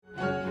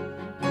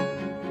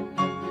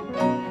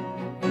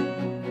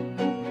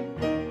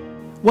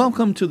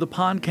Welcome to the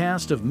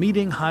podcast of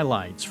meeting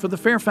highlights for the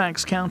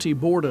Fairfax County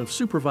Board of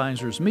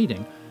Supervisors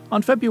meeting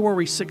on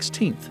February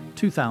 16,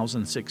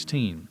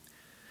 2016.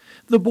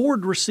 The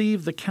board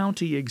received the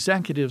county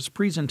executive's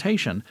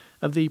presentation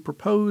of the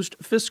proposed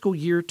fiscal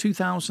year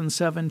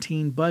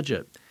 2017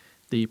 budget.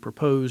 The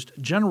proposed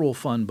general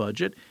fund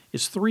budget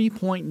is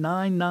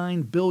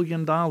 $3.99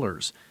 billion, a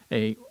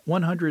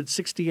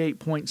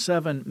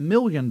 $168.7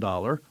 million,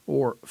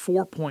 or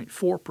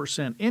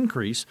 4.4%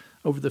 increase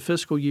over the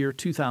fiscal year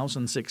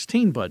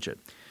 2016 budget.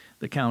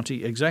 The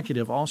county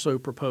executive also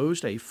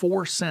proposed a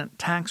 4-cent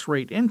tax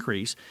rate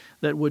increase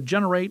that would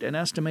generate an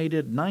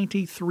estimated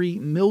 $93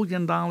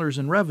 million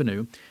in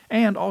revenue,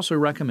 and also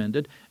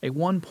recommended a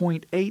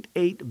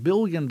 $1.88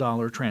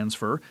 billion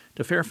transfer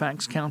to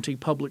Fairfax County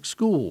Public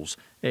Schools,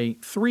 a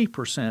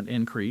 3%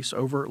 increase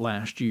over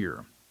last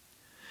year.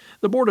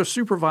 The Board of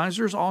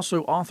Supervisors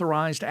also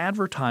authorized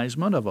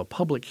advertisement of a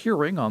public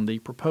hearing on the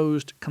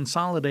proposed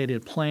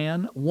Consolidated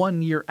Plan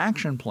One-Year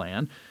Action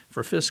Plan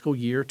for fiscal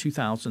year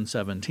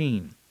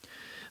 2017.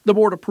 The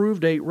Board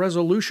approved a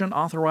resolution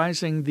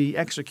authorizing the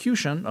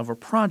execution of a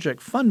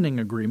project funding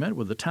agreement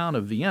with the town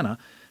of Vienna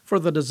for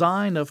the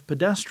design of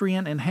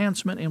pedestrian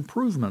enhancement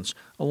improvements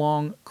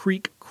along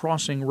Creek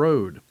Crossing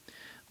Road.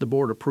 The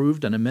board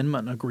approved an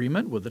amendment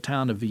agreement with the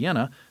town of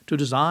Vienna to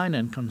design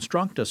and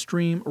construct a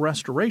stream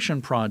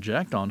restoration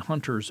project on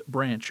Hunter's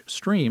Branch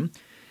Stream,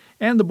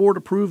 and the board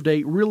approved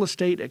a real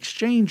estate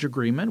exchange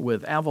agreement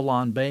with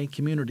Avalon Bay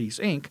Communities,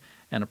 Inc.,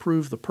 and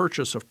approved the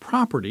purchase of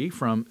property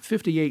from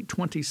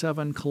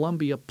 5827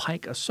 Columbia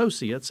Pike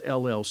Associates,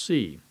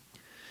 LLC.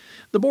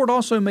 The board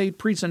also made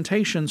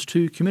presentations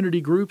to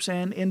community groups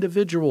and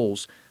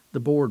individuals. The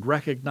board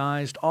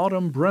recognized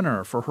Autumn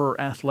Brenner for her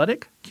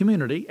athletic,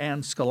 community,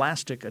 and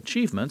scholastic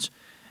achievements,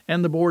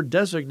 and the board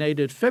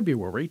designated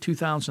February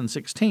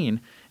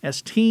 2016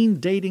 as Teen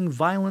Dating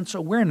Violence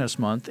Awareness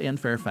Month in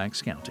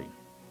Fairfax County.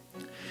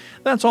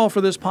 That's all for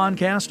this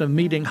podcast of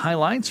meeting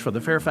highlights for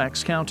the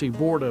Fairfax County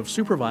Board of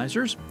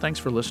Supervisors. Thanks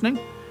for listening.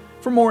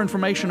 For more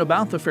information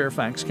about the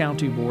Fairfax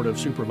County Board of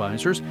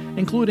Supervisors,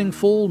 including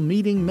full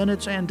meeting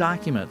minutes and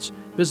documents,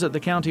 visit the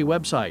county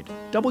website,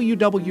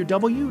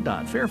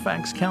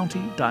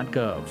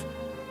 www.fairfaxcounty.gov.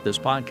 This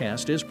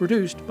podcast is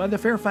produced by the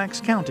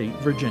Fairfax County,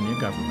 Virginia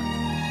government.